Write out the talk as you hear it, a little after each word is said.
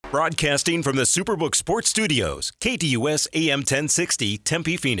Broadcasting from the Superbook Sports Studios, KDUS AM 1060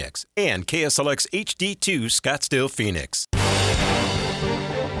 Tempe, Phoenix, and KSLX HD2 Scottsdale, Phoenix.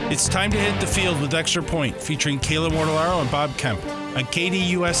 It's time to hit the field with Extra Point, featuring Kayla Mortellaro and Bob Kemp on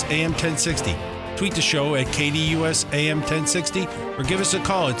KDUS AM 1060. Tweet the show at KDUS AM 1060 or give us a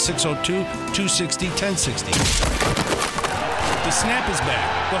call at 602-260-1060. The snap is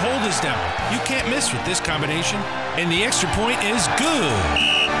back. The hold is down. You can't miss with this combination, and the Extra Point is good.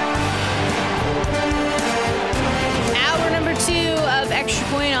 Hour number 2 of Extra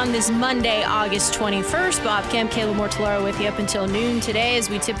Point on this Monday, August 21st. Bob Kemp, Kayla Mortellaro with you up until noon today, as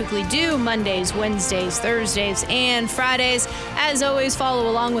we typically do Mondays, Wednesdays, Thursdays, and Fridays. As always, follow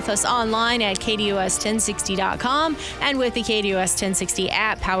along with us online at KDUS1060.com and with the KDUS 1060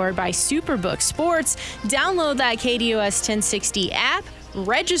 app powered by Superbook Sports. Download that KDUS 1060 app,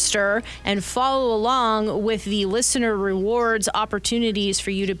 register, and follow along with the listener rewards opportunities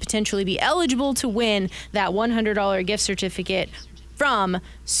for you to potentially be eligible to win that $100 gift certificate from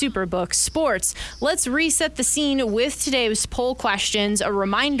Superbook Sports. Let's reset the scene with today's poll questions. A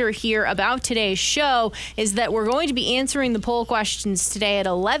reminder here about today's show is that we're going to be answering the poll questions today at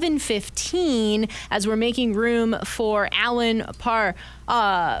 11:15 as we're making room for Alain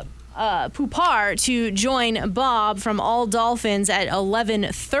Poupart to join Bob from All Dolphins at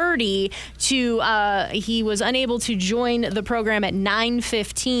 11:30. He was unable to join the program at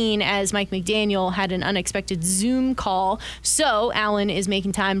 9:15 as Mike McDaniel had an unexpected Zoom call. So Alain is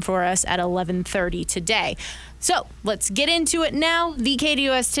making time for us at 11:30 today. So let's get into it now. The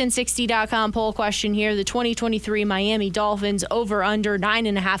KDUS1060.com poll question here. The 2023 Miami Dolphins over under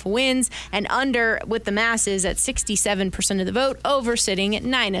 9.5 wins, and under with the masses at 67% of the vote, over sitting at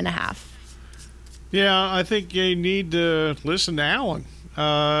 9.5. Yeah, I think you need to listen to Alain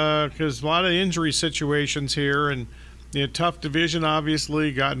because a lot of injury situations here, and tough division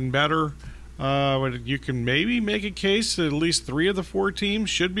obviously gotten better. You can maybe make a case that at least 3 of the 4 teams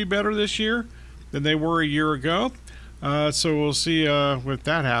should be better this year than they were a year ago. So we'll see if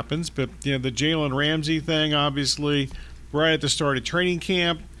that happens. But the Jalen Ramsey thing, obviously, right at the start of training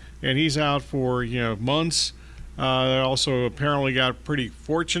camp, and he's out for months. They also apparently got pretty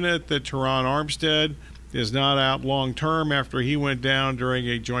fortunate that Teron Armstead is not out long term after he went down during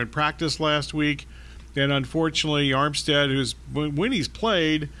a joint practice last week. And unfortunately, Armstead, when he's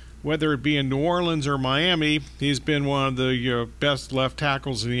played, whether it be in New Orleans or Miami, he's been one of the best left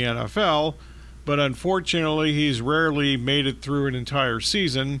tackles in the NFL. But unfortunately, he's rarely made it through an entire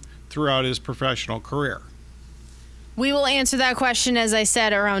season throughout his professional career. We will answer that question, as I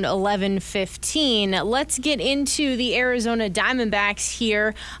said, around 11:15. Let's get into the Arizona Diamondbacks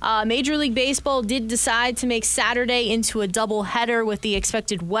here. Major League Baseball did decide to make Saturday into a doubleheader with the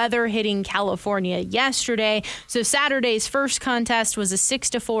expected weather hitting California yesterday. So Saturday's first contest was a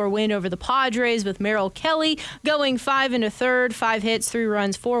 6-4 win over the Padres, with Merrill Kelly going 5 1/3, 5 hits, 3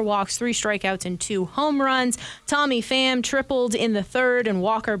 runs, 4 walks, 3 strikeouts, and 2 home runs. Tommy Pham tripled in the third, and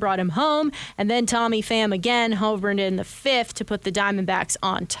Walker brought him home. And then Tommy Pham again homered in the fifth to put the Diamondbacks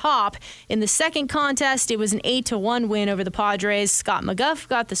on top. In the second contest, it was an 8-1 win over the Padres. Scott McGough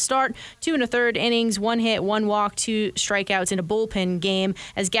got the start, 2 1/3 innings, 1 hit, 1 walk, 2 strikeouts in a bullpen game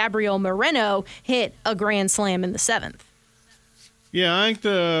as Gabriel Moreno hit a grand slam in the 7th. Yeah, I think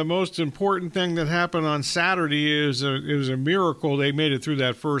the most important thing that happened on Saturday is it was a miracle they made it through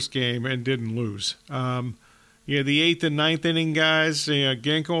that first game and didn't lose. The 8th and 9th inning guys,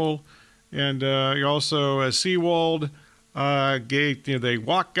 Ginkel, and also Seawald they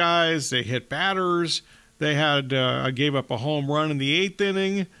walked guys, they hit batters. They had gave up a home run in the 8th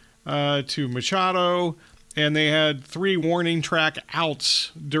inning to Machado, and they had 3 warning track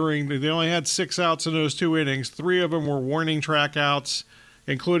outs they only had 6 outs in those 2 innings. 3 of them were warning track outs,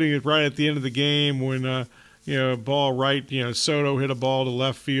 including it right at the end of the game when ball right, Soto hit a ball to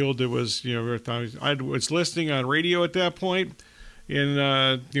left field. It was, I was listening on radio at that point in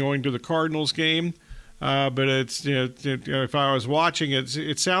going to the Cardinals game. But it's if I was watching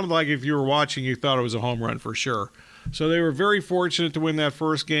it sounded like if you were watching, you thought it was a home run for sure. So they were very fortunate to win that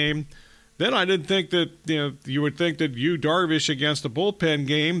first game. Then I didn't think that you would think that Darvish against a bullpen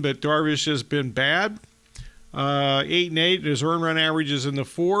game, but Darvish has been bad. 8-8, his earned run average is in the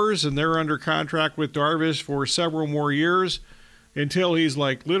 4s, and they're under contract with Darvish for several more years until he's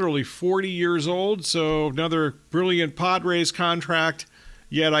like literally 40 years old. So another brilliant Padres contract.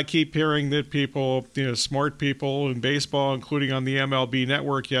 Yet I keep hearing that people, smart people in baseball, including on the MLB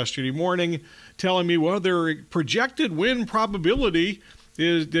network yesterday morning, telling me, well, their projected win probability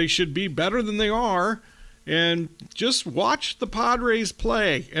is they should be better than they are. And just watch the Padres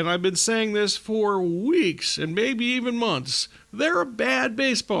play. And I've been saying this for weeks and maybe even months. They're a bad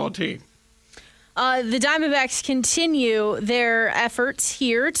baseball team. The Diamondbacks continue their efforts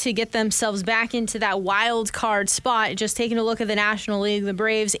here to get themselves back into that wild card spot. Just taking a look at the National League, the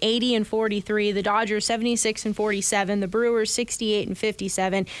Braves 80-43, the Dodgers 76-47, the Brewers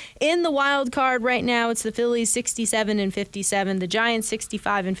 68-57. In the wild card right now, it's the Phillies 67-57, the Giants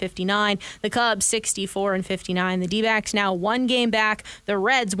 65-59, the Cubs 64-59, the Dbacks now 1 game back, the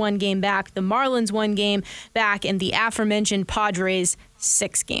Reds 1 game back, the Marlins 1 game back, and the aforementioned Padres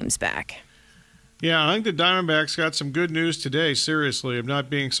 6 games back. Yeah, I think the Diamondbacks got some good news today, seriously. I'm not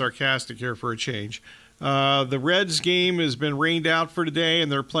being sarcastic here for a change. The Reds game has been rained out for today,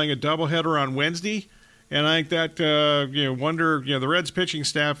 and they're playing a doubleheader on Wednesday. And I think that, the Reds pitching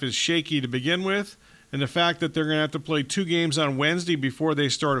staff is shaky to begin with. And the fact that they're going to have to play 2 games on Wednesday before they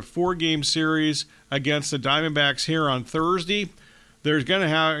start a 4-game series against the Diamondbacks here on Thursday, there's going to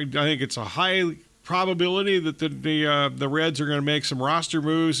have, I think it's a high probability that the Reds are going to make some roster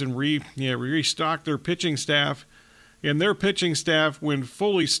moves and restock their pitching staff. And their pitching staff, when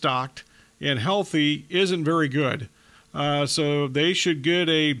fully stocked and healthy, isn't very good. So they should get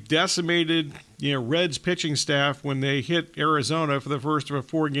a decimated Reds pitching staff when they hit Arizona for the first of a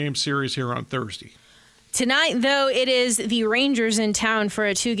 4-game series here on Thursday. Tonight, though, it is the Rangers in town for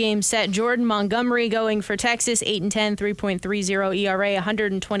a 2-game set. Jordan Montgomery going for Texas, 8-10, 3.30 ERA,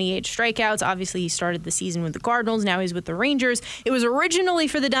 128 strikeouts. Obviously, he started the season with the Cardinals. Now he's with the Rangers. It was originally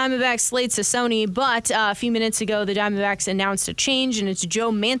for the Diamondbacks' Slade Sassoni, but a few minutes ago, the Diamondbacks announced a change, and it's Joe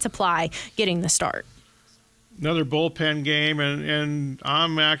Mantiply getting the start. Another bullpen game, and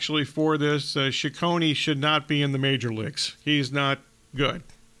I'm actually for this. Ciccone should not be in the major leagues. He's not good.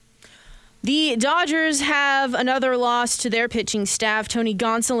 The Dodgers have another loss to their pitching staff. Tony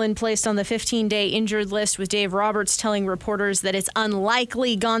Gonsolin placed on the 15-day injured list, with Dave Roberts telling reporters that it's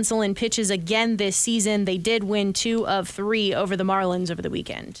unlikely Gonsolin pitches again this season. They did win 2 of 3 over the Marlins over the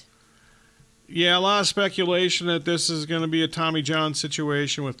weekend. Yeah, a lot of speculation that this is going to be a Tommy John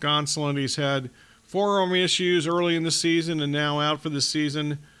situation with Gonsolin. He's had forearm issues early in the season and now out for the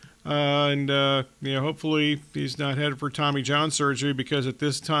season. Hopefully he's not headed for Tommy John surgery, because at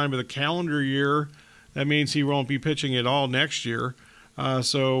this time of the calendar year, that means he won't be pitching at all next year.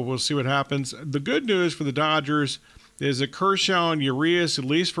 So we'll see what happens. The good news for the Dodgers is that Kershaw and Urias, at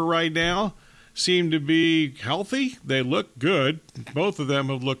least for right now, seem to be healthy. They look good. Both of them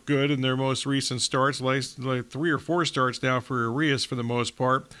have looked good in their most recent starts, like 3 or 4 starts now for Urias for the most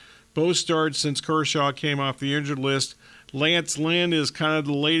part. Both starts since Kershaw came off the injured list. Lance Lynn is kind of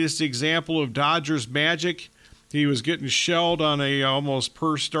the latest example of Dodgers magic. He was getting shelled on a almost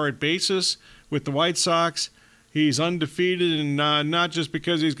per start basis with the White Sox. He's undefeated, and not just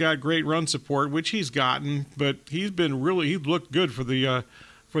because he's got great run support, which he's gotten, but he's looked good for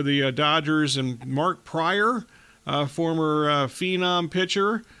the Dodgers. And Mark Pryor, former phenom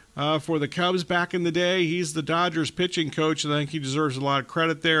pitcher for the Cubs back in the day, he's the Dodgers pitching coach, and I think he deserves a lot of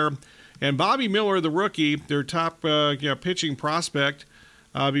credit there. And Bobby Miller, the rookie, their top pitching prospect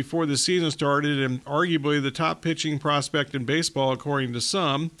before the season started, and arguably the top pitching prospect in baseball according to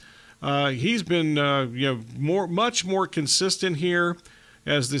some, he's been much more consistent here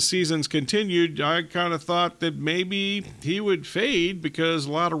as the season's continued. I kind of thought that maybe he would fade, because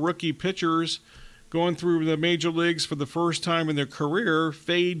a lot of rookie pitchers going through the major leagues for the first time in their career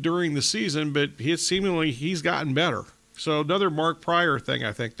fade during the season, but seemingly he's gotten better. So another Mark Pryor thing,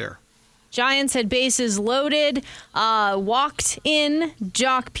 I think, there. Giants had bases loaded, walked in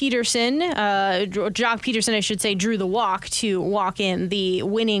Jock Peterson. Jock Peterson, I should say, drew the walk to walk in the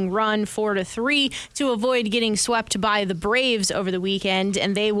winning run 4-3 to avoid getting swept by the Braves over the weekend.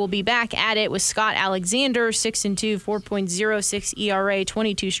 And they will be back at it with Scott Alexander, 6-2, 4.06 ERA,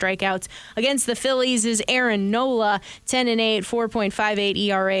 22 strikeouts. Against the Phillies is Aaron Nola, 10-8, 4.58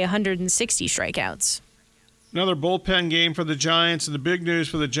 ERA, 160 strikeouts. Another bullpen game for the Giants, and the big news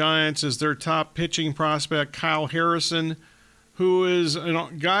for the Giants is their top pitching prospect, Kyle Harrison, who is a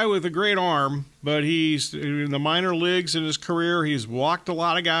guy with a great arm, but he's in the minor leagues in his career. He's walked a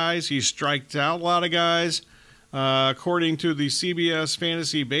lot of guys. He's striked out a lot of guys. According to the CBS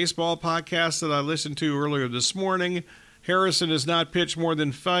Fantasy Baseball podcast that I listened to earlier this morning, Harrison has not pitched more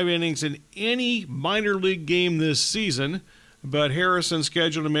than 5 innings in any minor league game this season. But Harrison's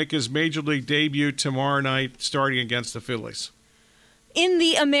scheduled to make his major league debut tomorrow night, starting against the Phillies. In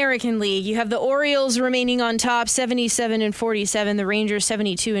the American League, you have the Orioles remaining on top, 77-47. The Rangers,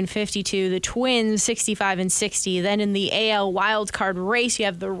 72-52. The Twins, 65-60. Then in the AL wildcard race, you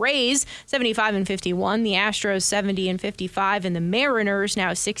have the Rays, 75-51. The Astros, 70-55. And the Mariners,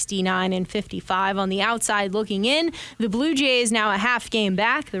 now 69-55. On the outside looking in, the Blue Jays now a half game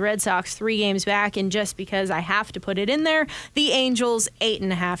back. The Red Sox 3 games back. And just because I have to put it in there, the Angels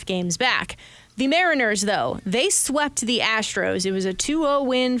 8.5 games back. The Mariners, though, they swept the Astros. It was a 2-0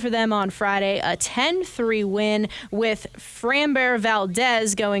 win for them on Friday, a 10-3 win with Framber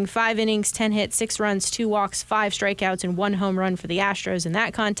Valdez going 5 innings, 10 hits, 6 runs, 2 walks, 5 strikeouts, and 1 home run for the Astros in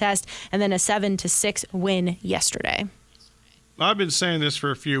that contest, and then a 7-6 win yesterday. I've been saying this for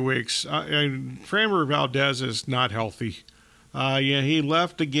a few weeks. Framber Valdez is not healthy. He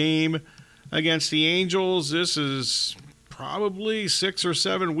left the game against the Angels. This is probably 6 or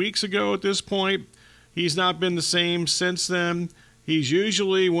 7 weeks ago at this point. He's not been the same since then. He's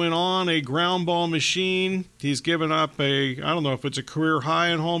usually went on a ground ball machine. He's given up I don't know if it's a career high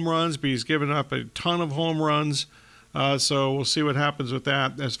in home runs, but he's given up a ton of home runs. So we'll see what happens with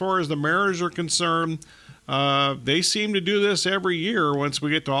that. As far as the Mariners are concerned, they seem to do this every year once we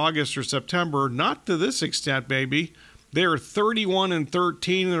get to August or September. Not to this extent, maybe. They are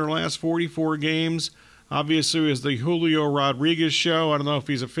 31-13 in their last 44 games. Obviously, it was the Julio Rodriguez show. I don't know if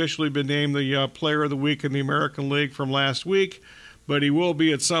he's officially been named the Player of the Week in the American League from last week, but he will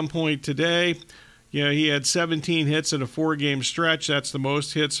be at some point today. He had 17 hits in a 4-game stretch. That's the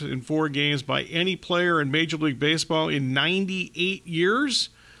most hits in 4 games by any player in Major League Baseball in 98 years.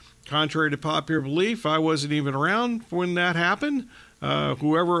 Contrary to popular belief, I wasn't even around when that happened,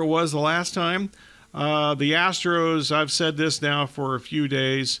 whoever it was the last time. The Astros, I've said this now for a few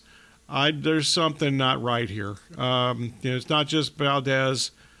days, there's something not right here. It's not just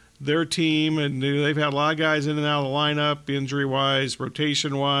Valdez. Their team, and they've had a lot of guys in and out of the lineup, injury-wise,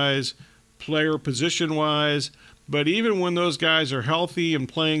 rotation-wise, player position-wise. But even when those guys are healthy and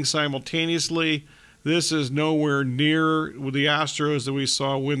playing simultaneously, this is nowhere near the Astros that we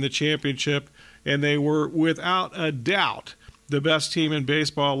saw win the championship. And they were, without a doubt, the best team in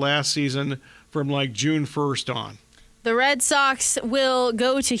baseball last season from like June 1st on. The Red Sox will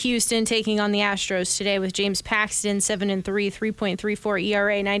go to Houston taking on the Astros today with James Paxton, 7-3, 3.34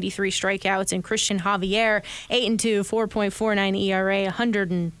 ERA, 93 strikeouts, and Christian Javier, 8-2, 4.49 ERA,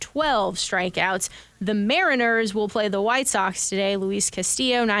 112 strikeouts. The Mariners will play the White Sox today. Luis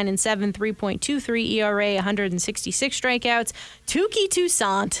Castillo, 9-7, 3.23 ERA, 166 strikeouts. Touki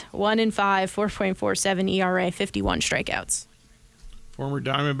Toussaint, 1-5, 4.47 ERA, 51 strikeouts. Former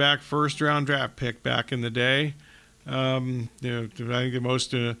Diamondback first-round draft pick back in the day. I think the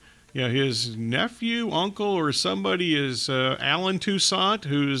most, his nephew, uncle, or somebody is Alain Toussaint,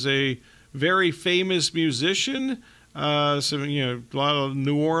 who's a very famous musician. A lot of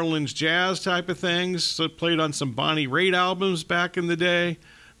New Orleans jazz type of things. So played on some Bonnie Raitt albums back in the day,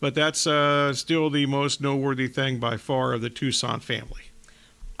 but that's still the most noteworthy thing by far of the Toussaint family.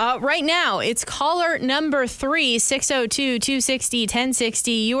 Right now, it's caller number 3,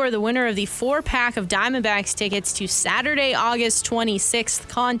 602-260-1060. You are the winner of the 4-pack of Diamondbacks tickets to Saturday, August 26th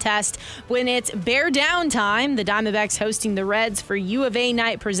contest. When it's Bear Down time, the Diamondbacks hosting the Reds for U of A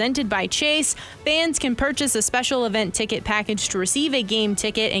night presented by Chase. Fans can purchase a special event ticket package to receive a game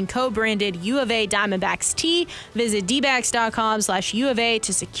ticket and co-branded U of A Diamondbacks tee. Visit dbacks.com/U of A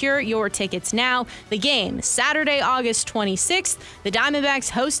to secure your tickets now. The game, Saturday, August 26th. The Diamondbacks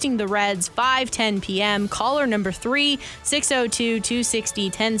hosting the Reds, 5:10 p.m. Caller number 3,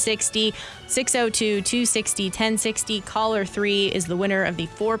 602-260-1060. 602-260-1060. Caller 3 is the winner of the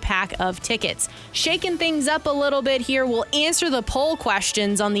 4-pack of tickets. Shaking things up a little bit here, we'll answer the poll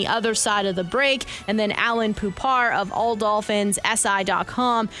questions on the other side of the break, and then Alain Poupart of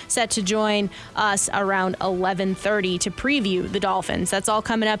AllDolphinsSI.com set to join us around 11:30 to preview the Dolphins. That's all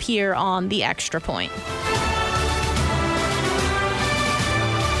coming up here on The Extra Point.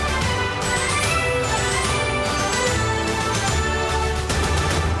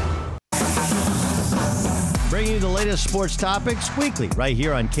 Bringing you the latest sports topics weekly right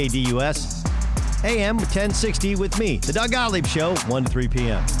here on KDUS AM 1060 with me, the Doug Gottlieb Show, 1 to 3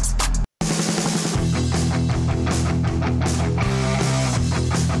 p.m.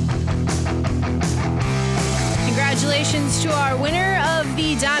 Congratulations to our winner of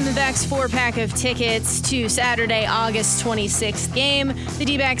the Diamondbacks 4-pack of tickets to Saturday, August 26th game. The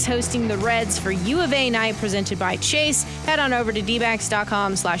D-backs hosting the Reds for U of A night presented by Chase. Head on over to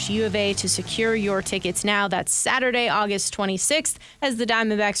dbacks.com/U of A to secure your tickets now. That's Saturday, August 26th as the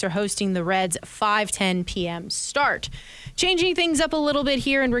Diamondbacks are hosting the Reds, 5:10 p.m. start. Changing things up a little bit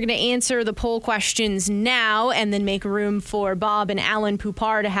here, and we're going to answer the poll questions now and then make room for Bob and Alain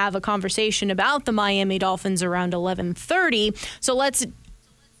Poupart to have a conversation about the Miami Dolphins around 11:30. So let's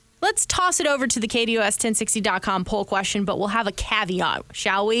toss it over to the KDUS1060.com poll question, but we'll have a caveat,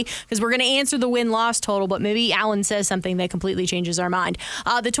 shall we? Because we're going to answer the win-loss total, but maybe Alan says something that completely changes our mind.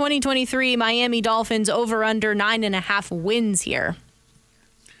 The 2023 Miami Dolphins over-under 9.5 wins here.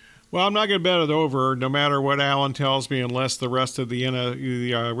 Well, I'm not going to bet it over, no matter what Alan tells me, unless the rest of the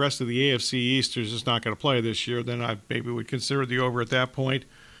rest of the AFC East is just not going to play this year. Then I maybe would consider the over at that point.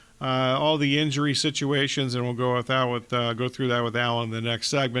 All the injury situations, and we'll go through that with Alan in the next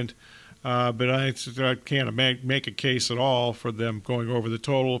segment. But I can't make a case at all for them going over the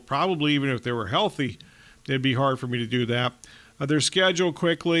total. Probably even if they were healthy, it'd be hard for me to do that. Their schedule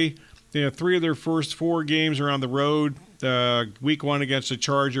quickly. They have 3 of their first 4 games are on the road. Week 1 against the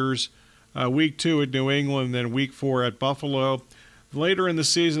Chargers, Week 2 at New England, then Week 4 at Buffalo. Later in the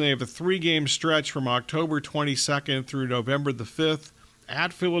season, they have a 3-game stretch from October 22nd through November the 5th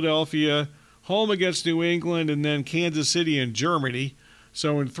at Philadelphia, home against New England, and then Kansas City and Germany.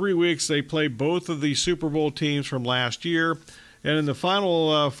 So in 3 weeks, they play both of the Super Bowl teams from last year. And in the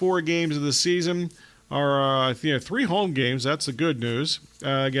final 4 games of the season are 3 home games. That's the good news.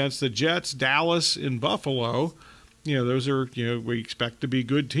 Against the Jets, Dallas, and Buffalo. Those are, we expect to be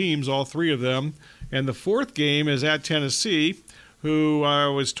good teams, all 3 of them. And the 4th game is at Tennessee, who I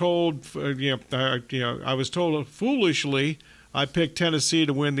was told, I was told foolishly I picked Tennessee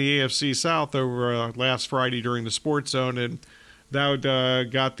to win the AFC South over last Friday during the Sports Zone, and that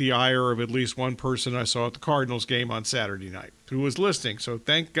got the ire of at least one person I saw at the Cardinals game on Saturday night who was listening. So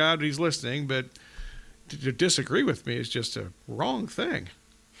thank God he's listening, but to disagree with me is just a wrong thing.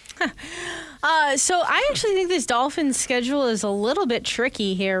 So I actually think this Dolphins schedule is a little bit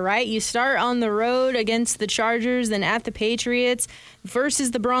tricky here, right? You start on the road against the Chargers, then at the Patriots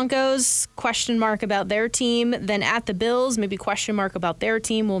versus the Broncos, question mark about their team, then at the Bills, maybe question mark about their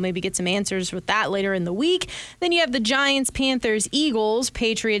team. We'll maybe get some answers with that later in the week. Then you have the Giants, Panthers, Eagles,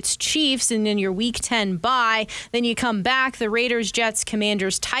 Patriots, Chiefs, and then your Week 10 bye. Then you come back, the Raiders, Jets,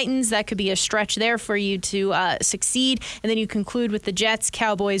 Commanders, Titans. That could be a stretch there for you to succeed. And then you conclude with the Jets,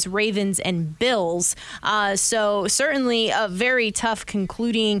 Cowboys, Ravens, and Bills. So certainly a very tough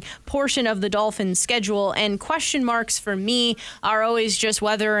concluding portion of the Dolphins schedule. And question marks for me are always just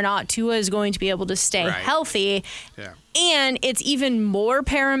whether or not Tua is going to be able to stay healthy. Yeah. And it's even more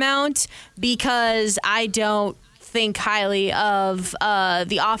paramount because I don't think highly of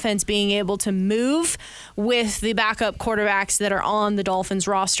the offense being able to move with the backup quarterbacks that are on the Dolphins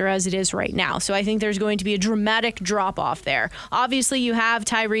roster as it is right now. So I think there's going to be a dramatic drop-off there. Obviously, you have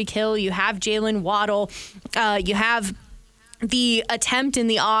Tyreek Hill, you have Jalen Waddle, you have the attempt in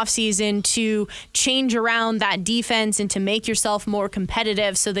the offseason to change around that defense and to make yourself more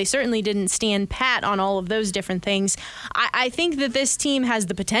competitive. So they certainly didn't stand pat on all of those different things. I think that this team has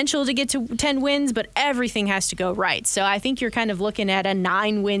the potential to get to 10 wins, but everything has to go right. So I think you're kind of looking at a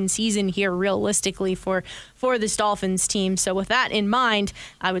 9-win season here realistically for this Dolphins team. So with that in mind,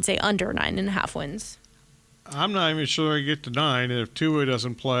 I would say under 9.5 wins. I'm not even sure I get to 9 if Tua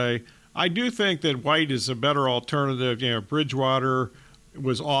doesn't play. I do think that White is a better alternative. Bridgewater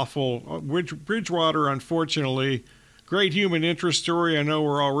was awful. Bridgewater, unfortunately, great human interest story. I know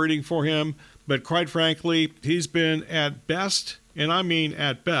we're all rooting for him, but quite frankly, he's been at best, and I mean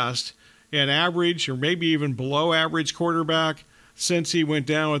at best, an average or maybe even below average quarterback since he went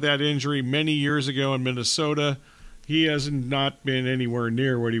down with that injury many years ago in Minnesota. He has not been anywhere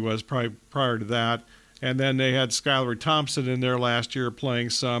near what he was prior to that. And then they had Skylar Thompson in there last year playing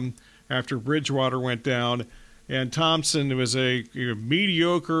some after Bridgewater went down. And Thompson was a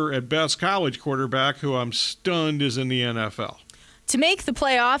mediocre at best college quarterback who I'm stunned is in the NFL. To make the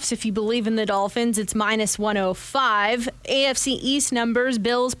playoffs, if you believe in the Dolphins, it's minus 105. AFC East numbers,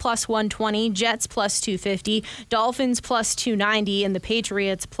 Bills plus 120, Jets plus 250, Dolphins plus 290, and the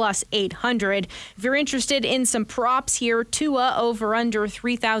Patriots plus 800. If you're interested in some props here, Tua over under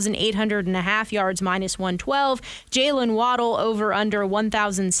 3,800.5 yards, minus 112. Jalen Waddle over under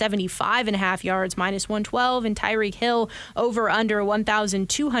 1,075.5 yards, minus 112. And Tyreek Hill over under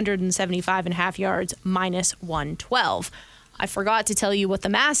 1,275.5 yards, minus 112. I forgot to tell you what the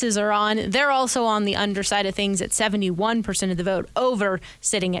masses are on. They're also on the underside of things at 71% of the vote, over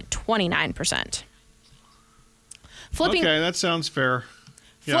sitting at 29%. Okay, that sounds fair.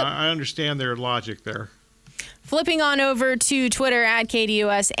 Yeah, I understand their logic there. Flipping on over to Twitter at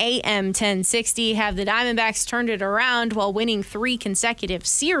KDUS AM 1060, have the Diamondbacks turned it around while winning 3 consecutive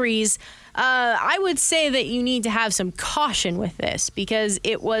series? I would say that you need to have some caution with this because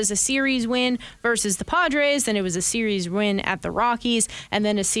it was a series win versus the Padres, then it was a series win at the Rockies, and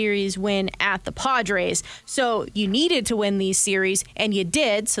then a series win at the Padres. So you needed to win these series, and you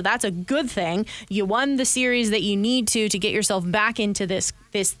did, so that's a good thing. You won the series that you need to get yourself back into this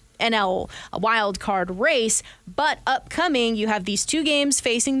NL wild card race, but upcoming you have these 2 games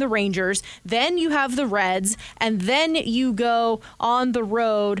facing the Rangers, then you have the Reds, and then you go on the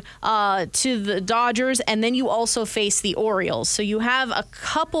road to the Dodgers, and then you also face the Orioles. So you have a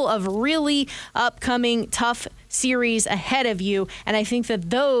couple of really upcoming tough series ahead of you, and I think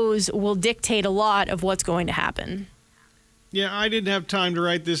that those will dictate a lot of what's going to happen. Yeah, I didn't have time to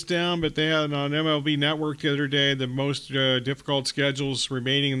write this down, but they had on MLB Network the other day the most difficult schedules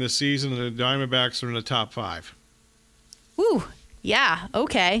remaining in the season. The Diamondbacks are in the top 5. Ooh, yeah,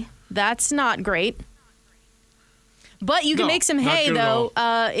 okay. That's not great. But you can make some hay, though,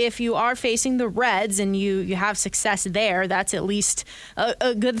 if you are facing the Reds and you have success there. That's at least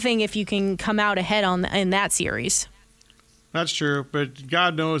a good thing if you can come out ahead in that series. That's true, but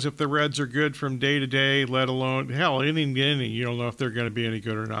God knows if the Reds are good from day to day, let alone, hell, inning to inning, you don't know if they're going to be any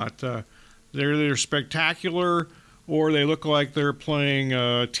good or not. They're either spectacular or they look like they're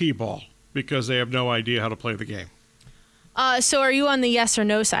playing T-ball because they have no idea how to play the game. So are you on the yes or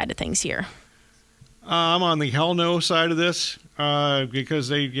no side of things here? I'm on the hell no side of this because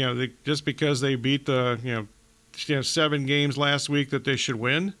they because they beat the 7 games last week that they should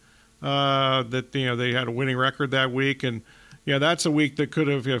win. That they had a winning record that week, and that's a week that could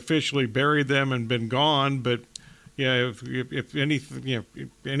have officially buried them and been gone. But if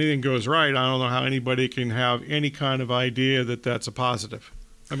anything goes right, I don't know how anybody can have any kind of idea that that's a positive.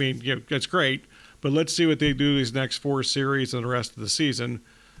 I mean, it's great, but let's see what they do these next 4 series and the rest of the season.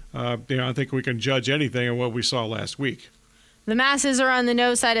 I think we can judge anything on what we saw last week. The masses are on the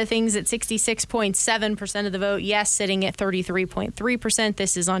no side of things at 66.7% of the vote. Yes, sitting at 33.3%.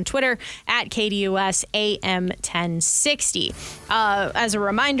 This is on Twitter at KDUS AM 1060. As a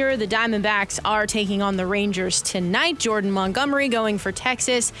reminder, the Diamondbacks are taking on the Rangers tonight. Jordan Montgomery going for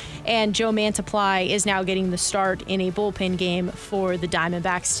Texas, and Joe Mantiply is now getting the start in a bullpen game for the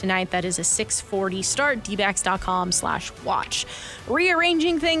Diamondbacks tonight. That is a 6:40 start. Dbacks.com/watch.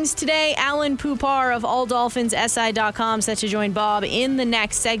 Rearranging things today, Alain Poupart of AllDolphinsSI.com set to join Bob in the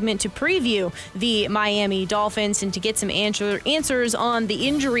next segment to preview the Miami Dolphins and to get some answers on the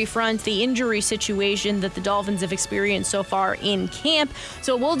injury front, the injury situation that the Dolphins have experienced so far in camp.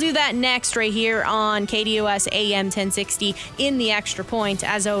 So we'll do that next right here on KDUS AM 1060 in the Extra Point.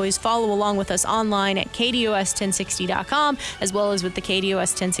 As always, follow along with us online at KDUS1060.com as well as with the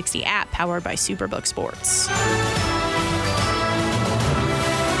KDUS 1060 app powered by Superbook Sports.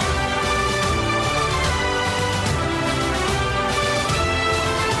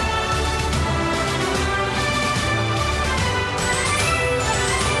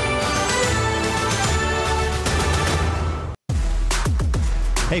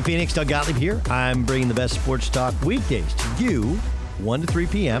 Hey, Phoenix, Doug Gottlieb here. I'm bringing the best sports talk weekdays to you, 1 to 3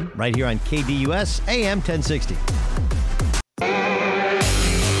 p.m., right here on KDUS AM 1060.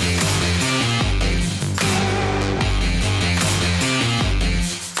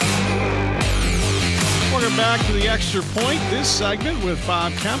 Welcome back to the Extra Point. This segment with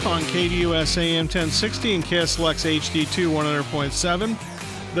Bob Kemp on KDUS AM 1060 and KSLX HD2 100.7.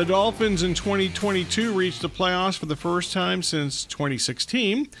 The Dolphins in 2022 reached the playoffs for the first time since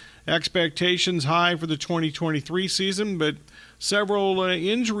 2016. Expectations high for the 2023 season, but several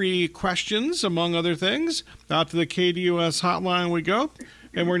injury questions, among other things. Out to the KDUS hotline we go.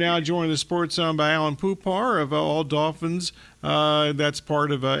 And we're now joined in the Sports Zone by Alain Poupart of All Dolphins. That's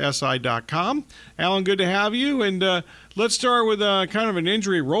part of SI.com. Alain, good to have you. And let's start with kind of an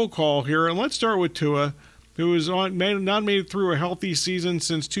injury roll call here. And let's start with Tua, who has not made it through a healthy season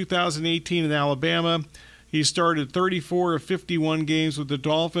since 2018 in Alabama. He started 34 of 51 games with the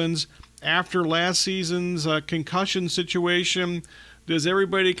Dolphins. After last season's concussion situation, does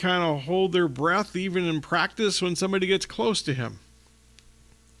everybody kind of hold their breath even in practice when somebody gets close to him?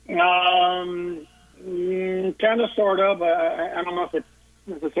 Kind of, sort of. I don't know if it's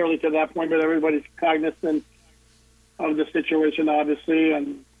necessarily to that point, but everybody's cognizant of the situation, obviously,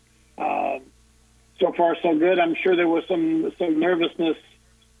 and so far, so good. I'm sure there was some nervousness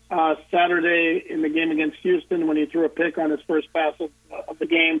Saturday in the game against Houston when he threw a pick on his first pass of the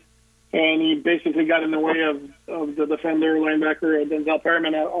game, and he basically got in the way of the defender, linebacker, Denzel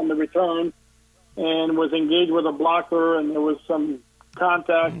Perryman on the return, and was engaged with a blocker, and there was some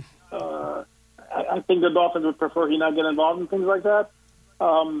contact. I I think the Dolphins would prefer he not get involved in things like that.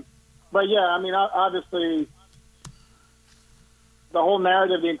 But yeah, I mean, obviously, the whole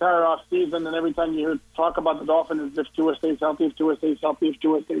narrative the entire off season, and every time you hear talk about the Dolphins, is if Tua stays healthy, if Tua stays healthy, if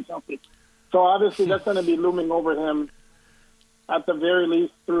Tua stays healthy. So obviously, that's going to be looming over him at the very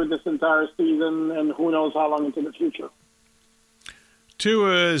least through this entire season, and who knows how long into the future.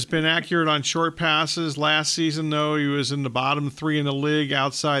 Tua has been accurate on short passes. Last season, though, he was in the bottom 3 in the league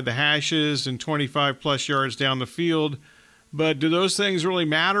outside the hashes and 25-plus yards down the field. But do those things really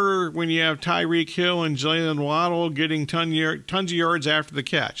matter when you have Tyreek Hill and Jalen Waddle getting tons of yards after the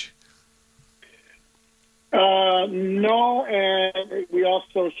catch? No, and we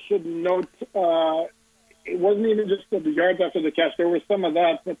also should note it wasn't even just the yards after the catch. There was some of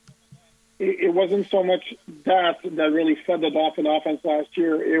that, but it wasn't so much that really fed the Dolphin offense last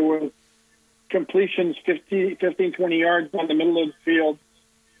year. It was completions 15, 20 yards down the middle of the field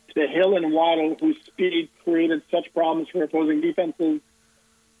to Hill and Waddle, whose speed created such problems for opposing defenses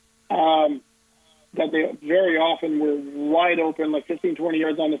that they very often were wide open, like 15, 20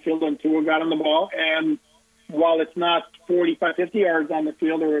 yards on the field, and Tua got on the ball. And while it's not 45, 50 yards on the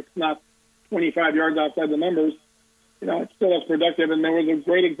field, or it's not 25 yards outside the numbers, it's still as productive. And there was a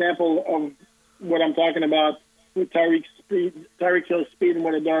great example of what I'm talking about with Tyreek Hill's speed and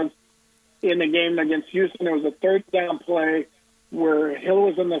what it does in the game against Houston. There was a third down play where Hill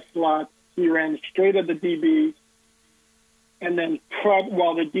was in the slot. He ran straight at the DB, and then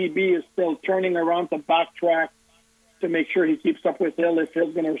while the DB is still turning around to backtrack to make sure he keeps up with Hill if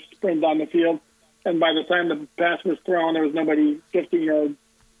Hill's going to sprint down the field. And by the time the pass was thrown, there was nobody 50 yards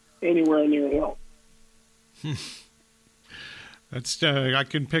anywhere near Hill. That's I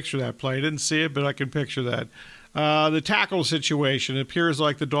can picture that play. I didn't see it, but I can picture that. The tackle situation. It appears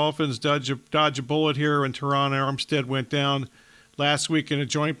like the Dolphins dodge a bullet here when Teron Armstead went down last week in a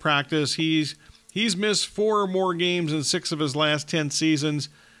joint practice. He's missed 4 or more games in 6 of his last 10 seasons.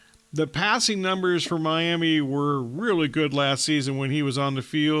 The passing numbers for Miami were really good last season when he was on the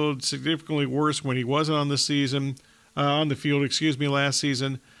field, significantly worse when he wasn't on the field, last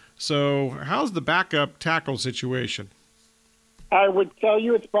season. So how's the backup tackle situation? I would tell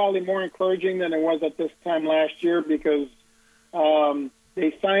you it's probably more encouraging than it was at this time last year because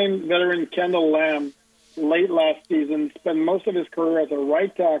they signed veteran Kendall Lamb late last season, spent most of his career as a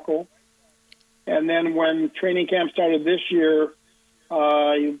right tackle. And then when training camp started this year,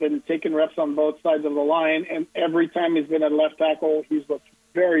 he's been taking reps on both sides of the line. And every time he's been at left tackle, he's looked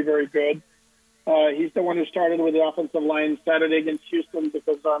very, very good. He's the one who started with the offensive line Saturday against Houston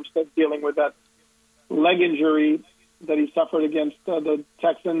because Armstead's dealing with that leg injury that he suffered against the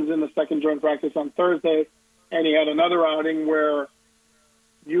Texans in the second joint practice on Thursday. And he had another outing where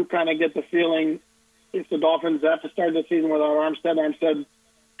you kind of get the feeling if the Dolphins have to start the season without Armstead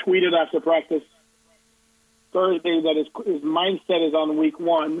tweeted after practice Thursday that his mindset is on week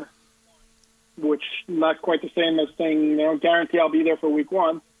 1, which not quite the same as saying, guarantee I'll be there for week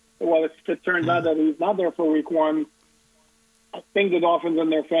 1. Well, if it turns out that he's not there for week 1, I think the Dolphins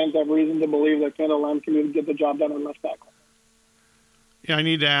and their fans have reason to believe that Kendall Lamb can even get the job done on left tackle. Yeah, I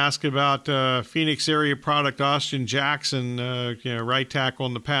need to ask about Phoenix area product Austin Jackson, right tackle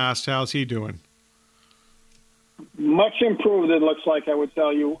in the past. How's he doing? Much improved, it looks like, I would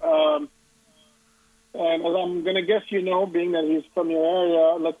tell you. And as I'm going to guess being that he's from your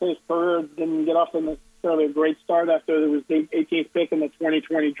area, let's say his career didn't get off to necessarily a great start after it was the 18th pick in the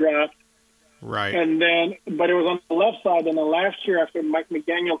 2020 draft. Right. And then, but it was on the left side. And then last year, after Mike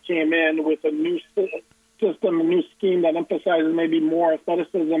McDaniel came in with a new system, a new scheme that emphasizes maybe more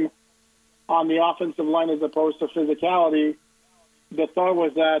athleticism on the offensive line as opposed to physicality, the thought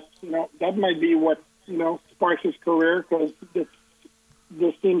was that, that might be what, sparks his career because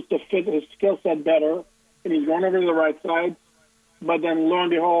this seems to fit his skill set better. And he's going over to the right side. But then, lo and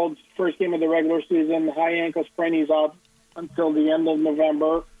behold, first game of the regular season, high ankle sprain, he's out until the end of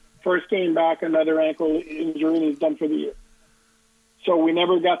November. First game back, another ankle injury, and he's done for the year. So we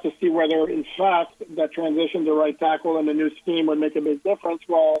never got to see whether, in fact, that transition to right tackle and the new scheme would make a big difference.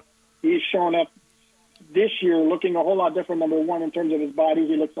 Well, he's shown up this year looking a whole lot different, number one, in terms of his body.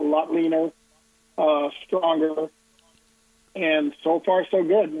 He looks a lot leaner, stronger, and so far so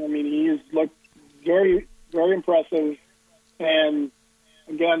good. I mean, he's looked very, very impressive. And,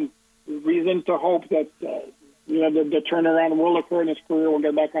 again, reason to hope that the turnaround will occur in his career. We'll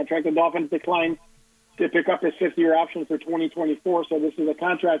get back on track. The Dolphins declined to pick up his 5th-year option for 2024, so this is a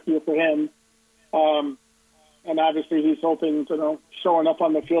contract year for him. And obviously he's hoping to showing up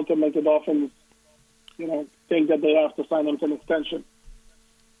on the field to make the Dolphins, think that they have to sign him to an extension.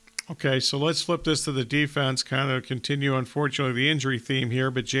 Okay, so let's flip this to the defense, kind of continue, unfortunately, the injury theme here,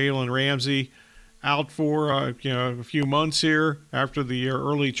 but Jalen Ramsey out for a few months here after the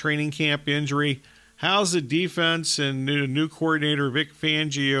early training camp injury. How's the defense and new coordinator Vic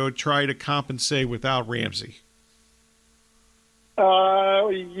Fangio try to compensate without Ramsey?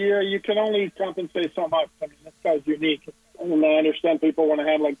 You can only compensate so much. I mean, this guy's unique. And I understand people want to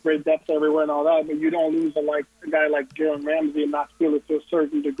have like great depth everywhere and all that, but you don't lose a guy like Jalen Ramsey and not feel it to a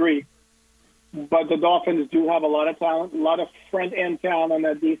certain degree. But the Dolphins do have a lot of talent, a lot of front-end talent on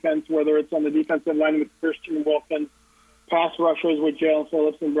that defense, whether it's on the defensive line with Christian Wilkins, pass rushers with Jalen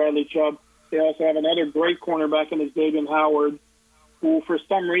Phillips and Bradley Chubb. They also have another great cornerback in his David Howard, who for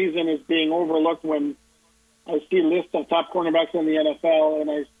some reason is being overlooked when I see lists of top cornerbacks in the NFL,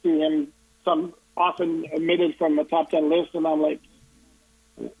 and I see him often omitted from a top 10 list, and I'm like,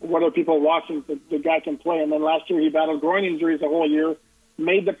 what are people watching? The guy can play. And then last year he battled groin injuries the whole year,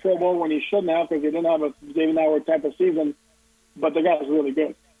 made the Pro Bowl when he shouldn't have because he didn't have a David Howard type of season, but the guy is really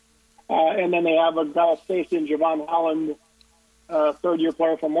good. And then they have a guy safety in Javon Holland, third-year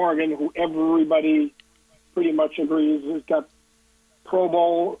player from Oregon, who everybody pretty much agrees has got Pro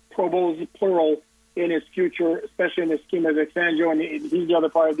Bowls plural in his future, especially in the scheme of Vic Fangio, and he's the other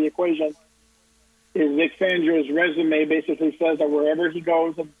part of the equation. Is Vic Fangio's resume basically says that wherever he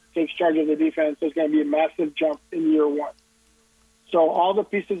goes and takes charge of the defense, there's going to be a massive jump in year one. So all the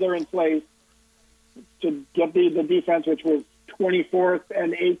pieces are in place to get the defense, which was 24th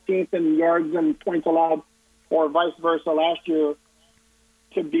and 18th in yards and points allowed, or vice versa last year,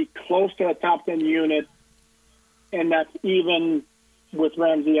 to be close to a top 10 unit, and that's even with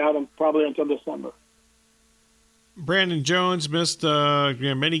Ramsey out and probably until December. Brandon Jones missed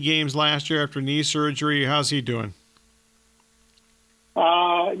many games last year after knee surgery. How's he doing?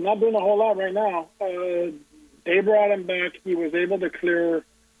 Not doing a whole lot right now. They brought him back. He was able to clear.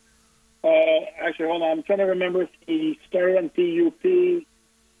 Actually, hold on. I'm trying to remember if he started on PUP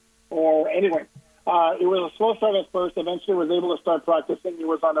or anyway. It was a slow start at first. Eventually was able to start practicing. He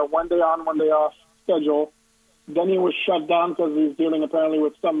was on a one day on, one day off schedule. Then he was shut down because he's dealing apparently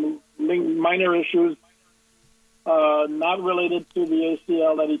with some minor issues not related to the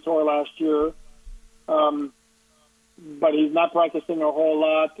ACL that he tore last year. But he's not practicing a whole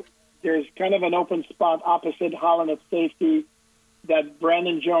lot. There's kind of an open spot opposite Holland at safety that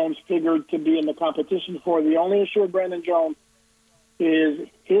Brandon Jones figured to be in the competition for. The only issue with Brandon Jones is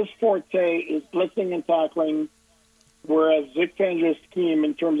his forte is blitzing and tackling, whereas Vic Fangio's scheme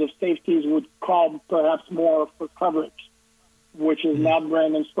in terms of safeties would call perhaps more for coverage, which is not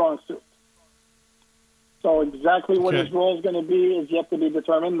Brandon's strong suit. So exactly what his role is going to be is yet to be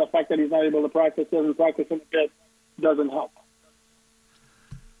determined. The fact that he's not able to practice, doesn't practice in a bit, doesn't help.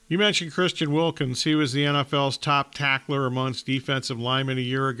 You mentioned Christian Wilkins. He was the NFL's top tackler amongst defensive linemen a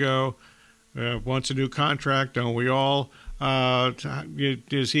year ago. Wants a new contract, don't we all?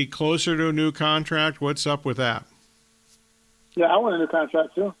 Is he closer to a new contract? What's up with that? Yeah, I want a new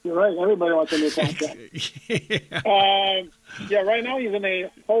contract too. You're right. Everybody wants a new contract. Right now he's in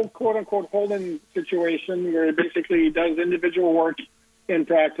a quote-unquote holding situation where basically he does individual work in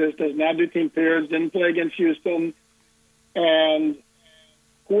practice, does not do team pairs, didn't play against Houston, and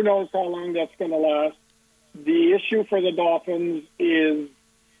who knows how long that's going to last. The issue for the Dolphins is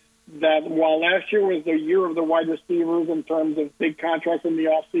that while last year was the year of the wide receivers in terms of big contracts in the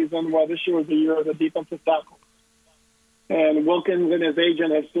offseason, well, this year was the year of the defensive tackle. And Wilkins and his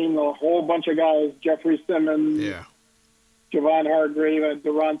agent have seen a whole bunch of guys, Jeffrey Simmons, Javon Hargrave,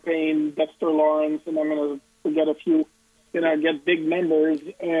 Deron Payne, Dexter Lawrence, and I'm going to forget a few, get big numbers.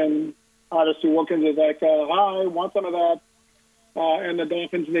 And obviously Wilkins is like, I want some of that. And the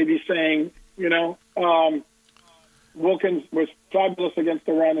Dolphins may be saying, Wilkins was fabulous against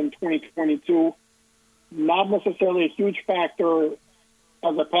the run in 2022, not necessarily a huge factor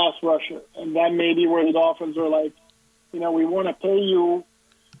as a pass rusher. And that may be where the Dolphins are like, we want to pay you,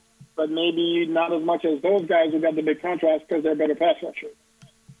 but maybe not as much as those guys who got the big contracts because they're better pass rushers.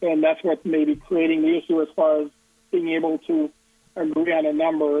 And that's what may be creating the issue as far as being able to agree on a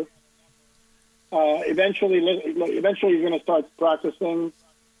number. Eventually he's going to start practicing.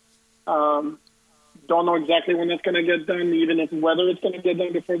 Don't know exactly when that's going to get done, even whether it's going to get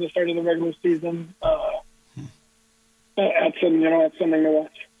done before the start of the regular season. That's something to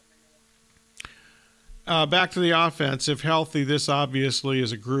watch. Back to the offense. If healthy, this obviously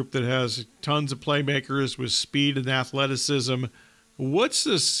is a group that has tons of playmakers with speed and athleticism. What's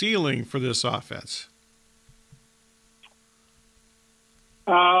the ceiling for this offense?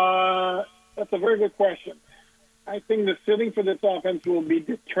 That's a very good question. I think the ceiling for this offense will be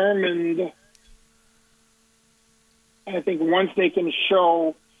determined, I think, once they can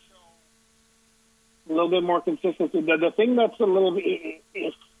show a little bit more consistency. The thing that's a little bit,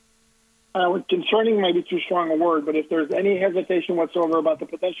 concerning might be too strong a word, but if there's any hesitation whatsoever about the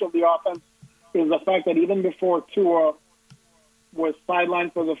potential of the offense, is the fact that even before Tua was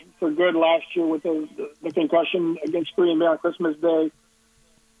sidelined for good last year with the concussion against Green Bay on Christmas Day,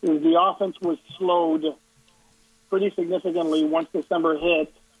 is the offense was slowed pretty significantly once December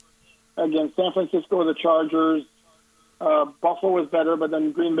hit against San Francisco, the Chargers. Buffalo was better, but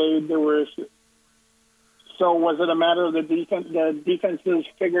then Green Bay, there were issues. So was it a matter of the defenses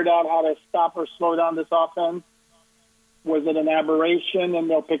figured out how to stop or slow down this offense? Was it an aberration and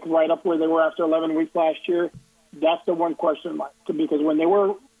they'll pick right up where they were after 11 weeks last year? That's the one question mark. Because when they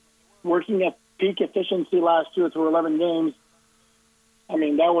were working at peak efficiency last year through 11 games, I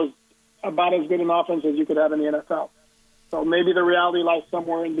mean, that was about as good an offense as you could have in the NFL. So maybe the reality lies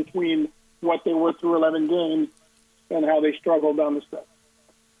somewhere in between what they were through 11 games and how they struggled down the stretch.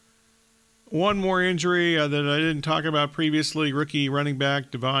 One more injury that I didn't talk about previously, rookie running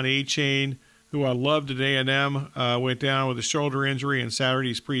back Devon Achane, who I loved at A&M, went down with a shoulder injury in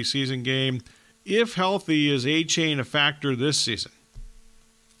Saturday's preseason game. If healthy, is Achane a factor this season?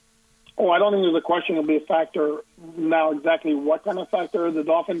 I don't think there's a question it'll be a factor. Now, exactly what kind of factor? The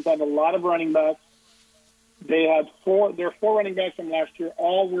Dolphins have a lot of running backs. They had their four running backs from last year.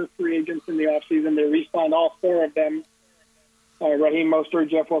 All were free agents in the offseason. They re-signed all four of them. Raheem Mostert,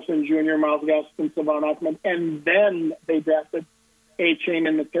 Jeff Wilson Jr., Myles Gaskin, Savon Ahmed. And then they drafted Achane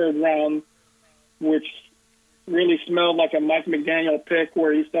in the third round, which really smelled like a Mike McDaniel pick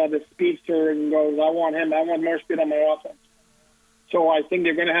where he saw the speedster and goes, I want him. I want more speed on my offense. So I think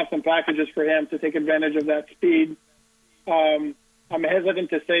they're going to have some packages for him to take advantage of that speed. I'm hesitant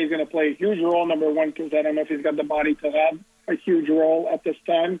to say he's going to play a huge role, number one, because I don't know if he's got the body to have a huge role at this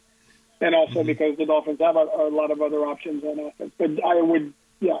time. And also because the Dolphins have a lot of other options on offense. But I would,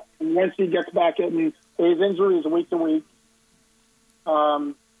 once he gets back in, his injury is week to week.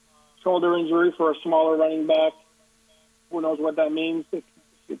 Shoulder injury for a smaller running back. Who knows what that means? It's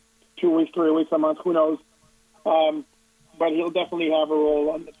 2 weeks, 3 weeks, a month, who knows? But he'll definitely have a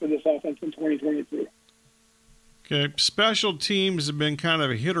role for this offense in 2023. Okay, special teams have been kind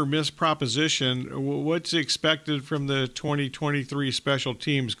of a hit or miss proposition. What's expected from the 2023 special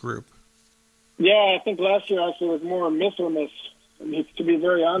teams group? Yeah, I think last year actually was more a miss or miss, to be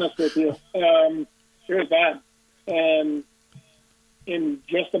very honest with you. It was bad. And in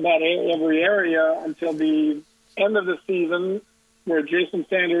just about every area until the end of the season, where Jason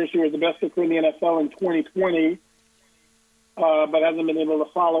Sanders, who was the best kicker in the NFL in 2020, but hasn't been able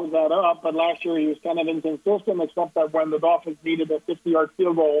to follow that up. But last year he was kind of inconsistent, except that when the Dolphins needed a 50-yard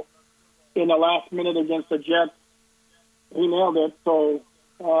field goal in the last minute against the Jets, he nailed it. So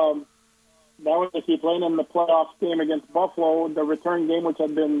that was if he played in the playoff game against Buffalo, the return game, which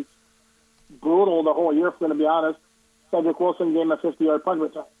had been brutal the whole year, if I'm going to be honest. Cedric Wilson gave him a 50-yard punt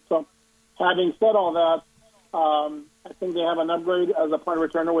return. So having said all that, I think they have an upgrade as a punt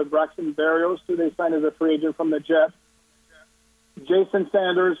returner with Braxton Berrios, who they signed as a free agent from the Jets. Jason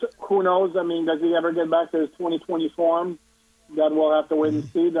Sanders, who knows? I mean, does he ever get back to his 2020 form? That we'll have to wait and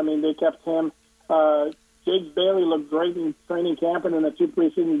see. I mean, they kept him. Jake Bailey looked great in training camp, and in the 2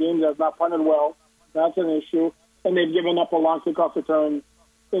 preseason games has not punted well. That's an issue. And they've given up a long kickoff return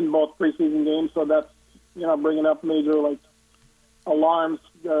in both preseason games, so that's, bringing up major, alarms.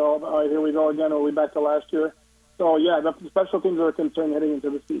 Here we go again. Are we back to last year? So, the special teams are a concern heading into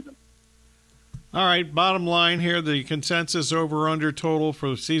the season. All right, bottom line here, the consensus over-under total for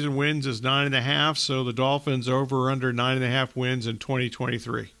the season wins is 9.5, so the Dolphins over-under 9.5 wins in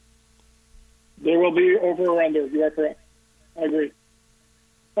 2023. They will be over or under. You are correct. I agree.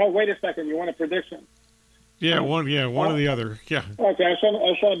 Oh, wait a second. You want a prediction? One or the other. Yeah. Okay,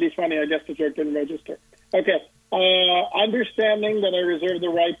 I shall be funny. I guess the joke didn't register. Okay. Understanding that I reserve the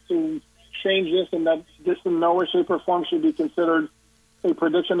right to change this and that this in no way, shape, or form should be considered a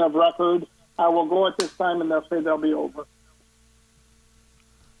prediction of record, I will go at this time and they'll say they'll be over.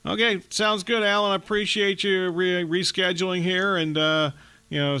 Okay, sounds good, Alan. I appreciate you rescheduling here,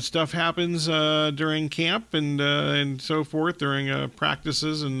 and stuff happens during camp and so forth, during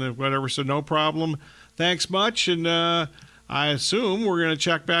practices and whatever, so no problem. Thanks much, and I assume we're going to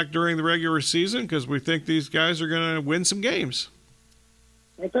check back during the regular season because we think these guys are going to win some games.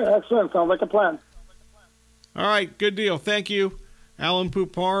 Okay, excellent. Sounds like a plan. All right, good deal. Thank you. Alain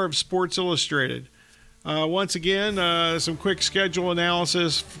Poupart of Sports Illustrated. Once again, some quick schedule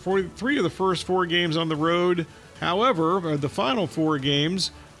analysis for 3 of the first 4 games on the road. However, the final 4 games,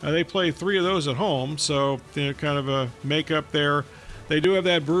 they play 3 of those at home, so kind of a make-up there. They do have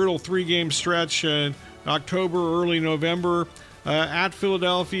that brutal 3-game stretch in October, early November, at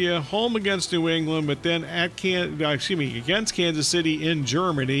Philadelphia, home against New England, but then against Kansas City in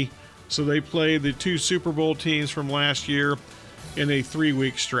Germany. So they play the 2 Super Bowl teams from last year in a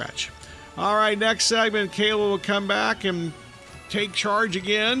 3-week stretch. All right, next segment, Kayla will come back and take charge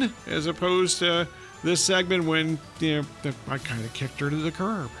again, as opposed to this segment when I kind of kicked her to the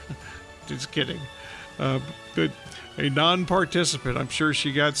curb. Just kidding. But a non-participant. I'm sure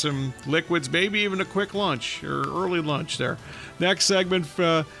she got some liquids, maybe even a quick lunch or early lunch there. Next segment,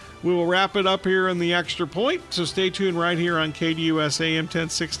 we will wrap it up here in the Extra Point. So stay tuned right here on KDUS AM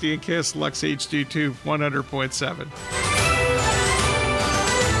 1060 and KSLX HD2 100.7.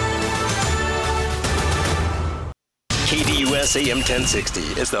 KDUS AM 1060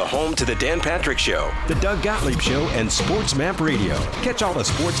 is the home to the Dan Patrick Show, the Doug Gottlieb Show, and Sports Map Radio. Catch all the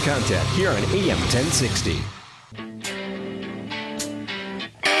sports content here on AM 1060.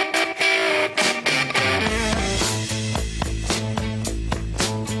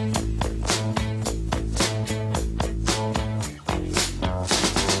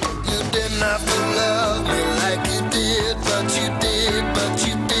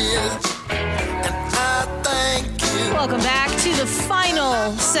 Welcome back to the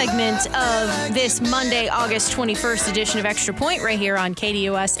final segment of this Monday, August 21st edition of Extra Point right here on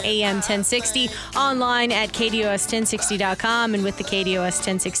KDUS AM 1060, online at KDUS1060.com and with the KDUS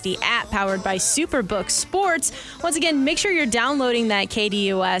 1060 app powered by Superbook Sports. Once again, make sure you're downloading that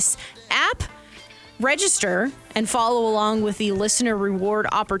KDUS app. Register and follow along with the listener reward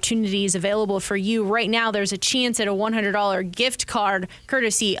opportunities available for you. Right now, there's a chance at a $100 gift card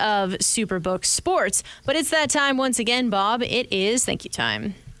courtesy of Superbook Sports. But it's that time once again, Bob. It is thank you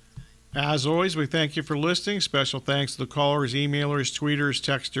time. As always, we thank you for listening. Special thanks to the callers, emailers, tweeters,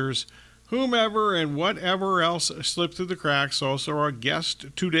 texters, whomever and whatever else slipped through the cracks. Also, our guest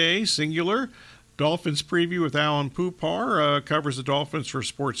today, singular, Dolphins preview with Alain Poupart, covers the Dolphins for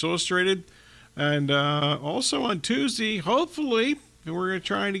Sports Illustrated. And also on Tuesday, hopefully, we're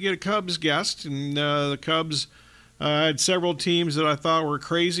trying to get a Cubs guest. And the Cubs had several teams that I thought were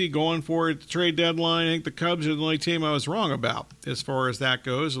crazy going for it at the trade deadline. I think the Cubs are the only team I was wrong about as far as that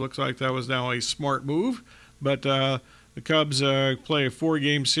goes. It looks like that was now a smart move. But the Cubs play a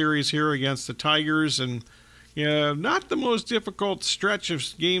 4-game series here against the Tigers. And not the most difficult stretch of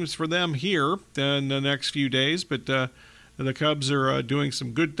games for them here in the next few days. But the Cubs are doing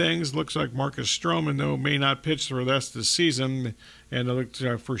some good things. Looks like Marcus Stroman, though, may not pitch for the rest of the season. And it looks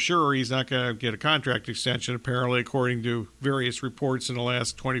for sure he's not going to get a contract extension, apparently, according to various reports in the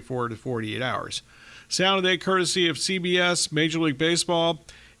last 24 to 48 hours. Sound of the day courtesy of CBS, Major League Baseball,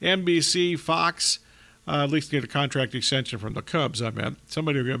 NBC, Fox. At least get a contract extension from the Cubs, I meant.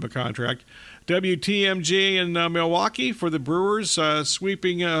 Somebody will give him a contract. WTMJ in Milwaukee for the Brewers,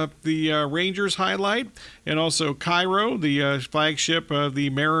 sweeping the Rangers highlight, and also Cairo, the flagship of the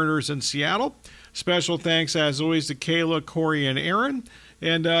Mariners in Seattle. Special thanks, as always, to Kayla, Corey, and Aaron.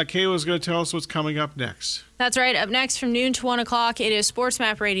 And Kayla's going to tell us what's coming up next. That's right. Up next from noon to 1 o'clock, it is Sports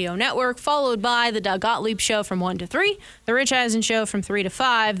Map Radio Network, followed by the Doug Gottlieb Show from 1 to 3, the Rich Eisen Show from 3 to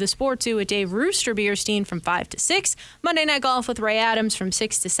 5, the Sports Zoo with Dave Rooster Bierstein from 5 to 6, Monday Night Golf with Ray Adams from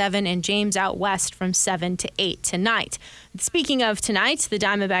 6 to 7, and James Out West from 7 to 8 tonight. Speaking of tonight, the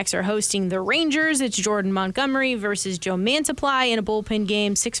Diamondbacks are hosting the Rangers. It's Jordan Montgomery versus Joe Mantiply in a bullpen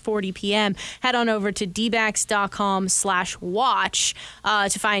game, 6:40 p.m. Head on over to dbacks.com/watch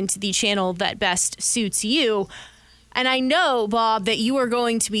to find the channel that best suits you. And I know, Bob, that you are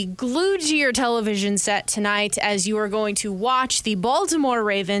going to be glued to your television set tonight as you are going to watch the Baltimore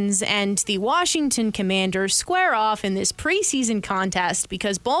Ravens and the Washington Commanders square off in this preseason contest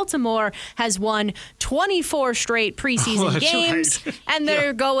because Baltimore has won 24 straight preseason games, right. And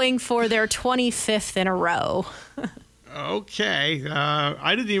they're going for their 25th in a row. Okay.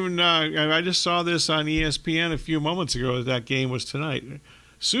 I didn't even I just saw this on ESPN a few moments ago that game was tonight.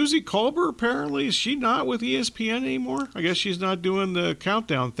 Susie Colbert, apparently, is she not with ESPN anymore? I guess she's not doing the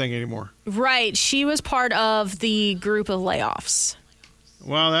countdown thing anymore. Right. She was part of the group of layoffs.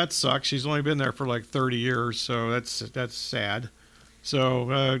 Well, that sucks. She's only been there for like 30 years, so that's sad.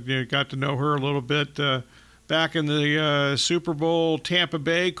 So you got to know her a little bit back in the Super Bowl Tampa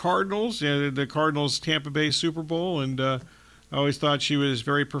Bay Cardinals, the Cardinals Tampa Bay Super Bowl, and I always thought she was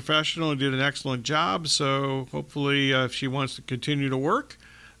very professional and did an excellent job. So hopefully if she wants to continue to work,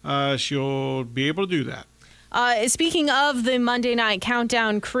 she'll be able to do that. Speaking of the Monday Night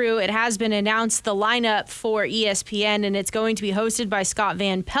Countdown crew, it has been announced the lineup for ESPN, and it's going to be hosted by Scott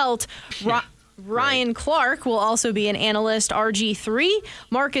Van Pelt. Ryan Clark will also be an analyst, RG3.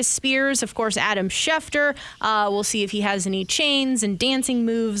 Marcus Spears, of course, Adam Schefter. We'll see if he has any chains and dancing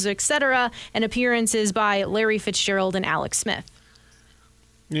moves, etc., and appearances by Larry Fitzgerald and Alex Smith.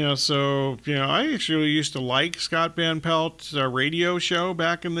 I actually used to like Scott Van Pelt's radio show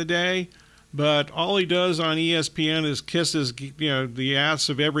back in the day, but all he does on ESPN is kisses, the ass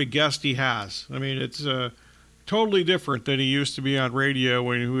of every guest he has. I mean, it's totally different than he used to be on radio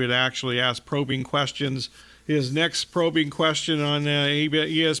when he would actually ask probing questions. His next probing question on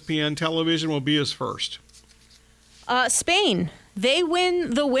ESPN television will be his first. Spain. They win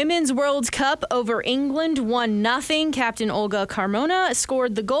the Women's World Cup over England 1-0. Captain Olga Carmona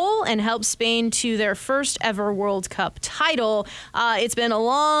scored the goal and helped Spain to their first ever World Cup title. It's been a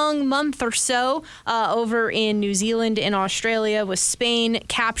long month or so over in New Zealand and Australia with Spain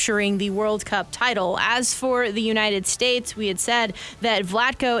capturing the World Cup title. As for the United States, we had said that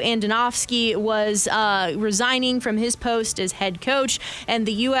Vlatko Andonovski was resigning from his post as head coach, and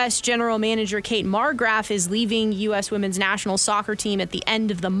the U.S. General Manager Kate Margraf is leaving U.S. Women's National Soccer team at the end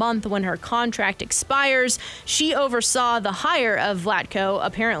of the month when her contract expires. She oversaw the hire of Vlatko.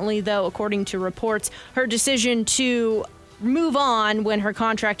 Apparently, though, according to reports, her decision to move on when her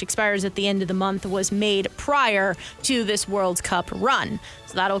contract expires at the end of the month was made prior to this World Cup run.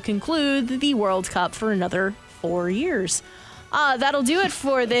 So that'll conclude the World Cup for another 4 years. That'll do it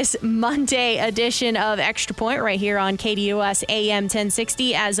for this Monday edition of Extra Point right here on KDUS AM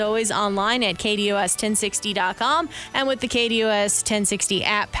 1060. As always, online at KDUS1060.com and with the KDUS 1060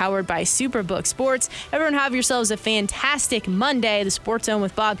 app powered by Superbook Sports. Everyone have yourselves a fantastic Monday. The Sports Zone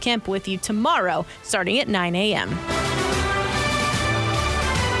with Bob Kemp with you tomorrow starting at 9 a.m.